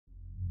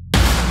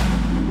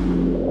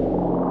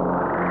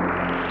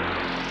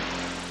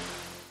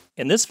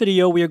In this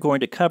video, we are going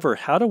to cover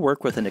how to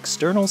work with an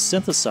external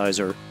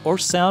synthesizer or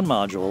sound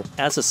module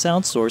as a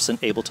sound source in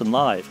Ableton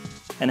Live,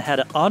 and how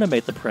to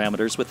automate the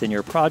parameters within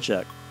your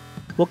project.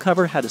 We'll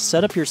cover how to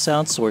set up your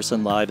sound source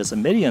in Live as a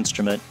MIDI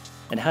instrument,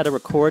 and how to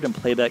record and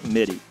playback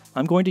MIDI.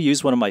 I'm going to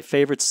use one of my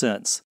favorite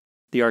synths,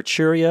 the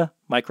Arturia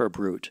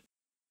Microbrute.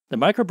 The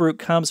Microbrute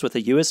comes with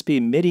a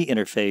USB MIDI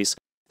interface,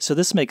 so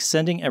this makes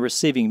sending and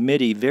receiving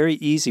MIDI very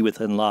easy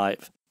within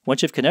Live.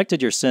 Once you've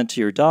connected your synth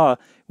to your DAW,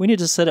 we need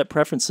to set up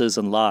preferences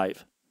in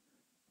Live.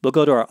 We'll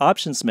go to our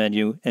Options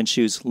menu and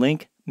choose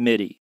Link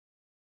MIDI.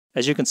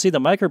 As you can see,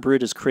 the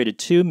Microbrute has created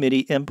two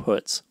MIDI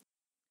inputs.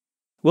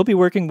 We'll be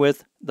working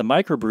with the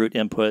Microbrute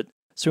input,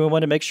 so we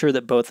want to make sure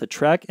that both the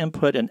track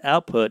input and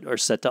output are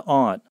set to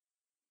on.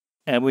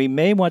 And we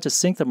may want to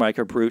sync the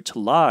Microbrute to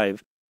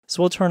Live,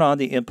 so we'll turn on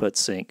the input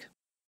sync.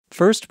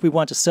 First, we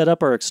want to set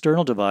up our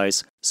external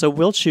device, so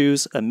we'll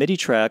choose a MIDI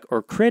track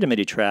or create a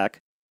MIDI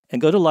track,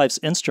 and go to Live's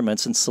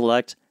Instruments and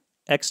select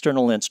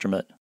External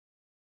Instrument.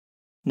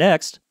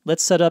 Next,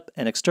 let's set up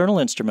an external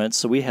instrument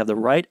so we have the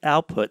right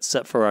output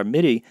set for our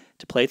MIDI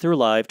to play through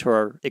Live to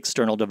our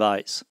external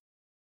device.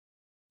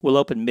 We'll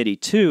open MIDI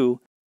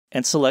 2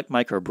 and select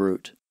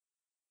Microbrute.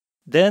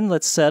 Then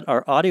let's set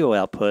our audio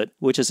output,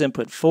 which is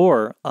input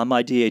 4 on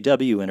my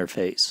DAW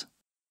interface.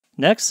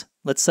 Next,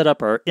 let's set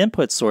up our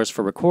input source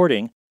for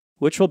recording,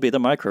 which will be the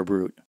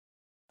Microbrute.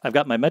 I've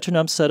got my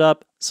metronome set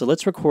up, so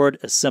let's record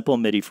a simple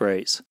MIDI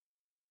phrase.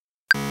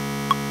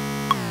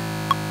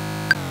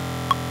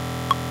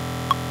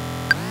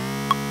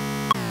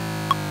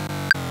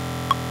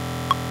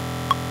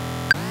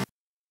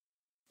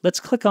 Let's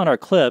click on our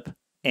clip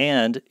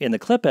and, in the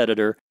clip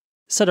editor,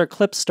 set our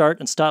clip start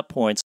and stop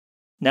points.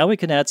 Now we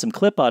can add some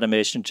clip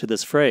automation to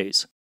this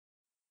phrase.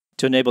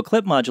 To enable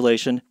clip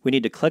modulation, we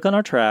need to click on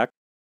our track,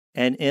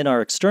 and in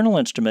our external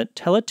instrument,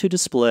 tell it to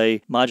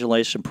display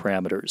modulation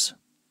parameters.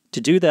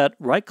 To do that,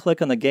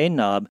 right-click on the gain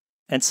knob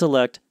and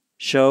select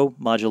Show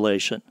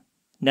Modulation.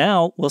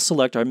 Now we'll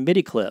select our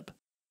MIDI clip.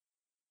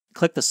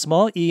 Click the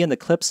small e in the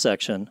clip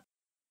section,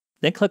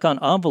 then click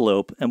on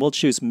Envelope and we'll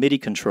choose MIDI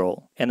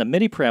Control and the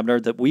MIDI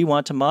parameter that we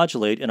want to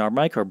modulate in our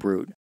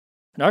Microbrute.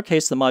 In our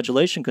case, the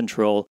modulation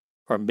control,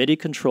 or MIDI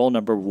control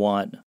number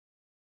 1.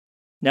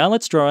 Now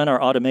let's draw in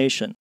our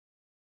automation.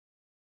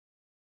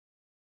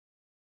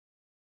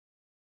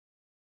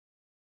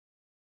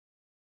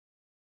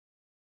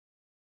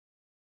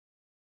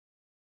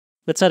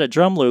 Let's add a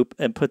drum loop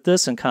and put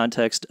this in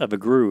context of a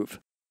groove.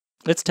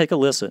 Let's take a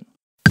listen.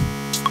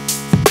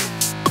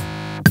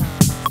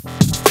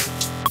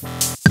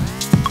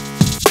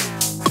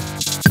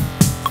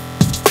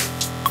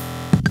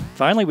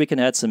 Finally, we can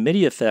add some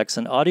MIDI effects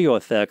and audio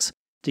effects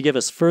to give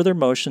us further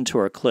motion to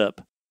our clip.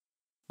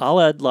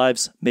 I'll add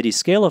Live's MIDI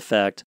scale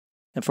effect,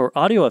 and for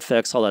audio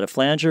effects I'll add a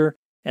flanger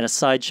and a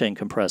sidechain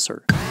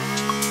compressor.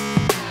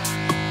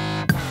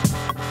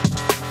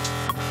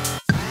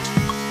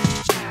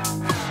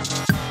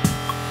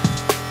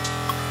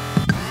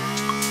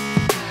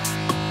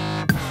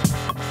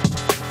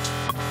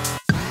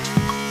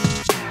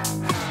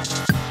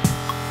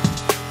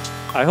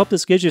 I hope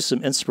this gives you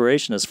some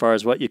inspiration as far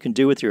as what you can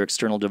do with your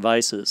external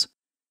devices.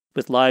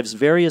 With Live's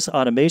various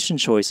automation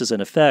choices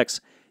and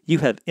effects, you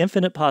have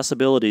infinite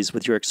possibilities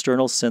with your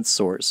external synth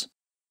source.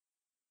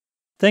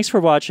 Thanks for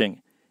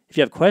watching. If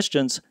you have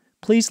questions,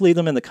 please leave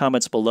them in the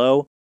comments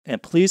below,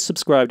 and please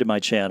subscribe to my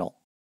channel.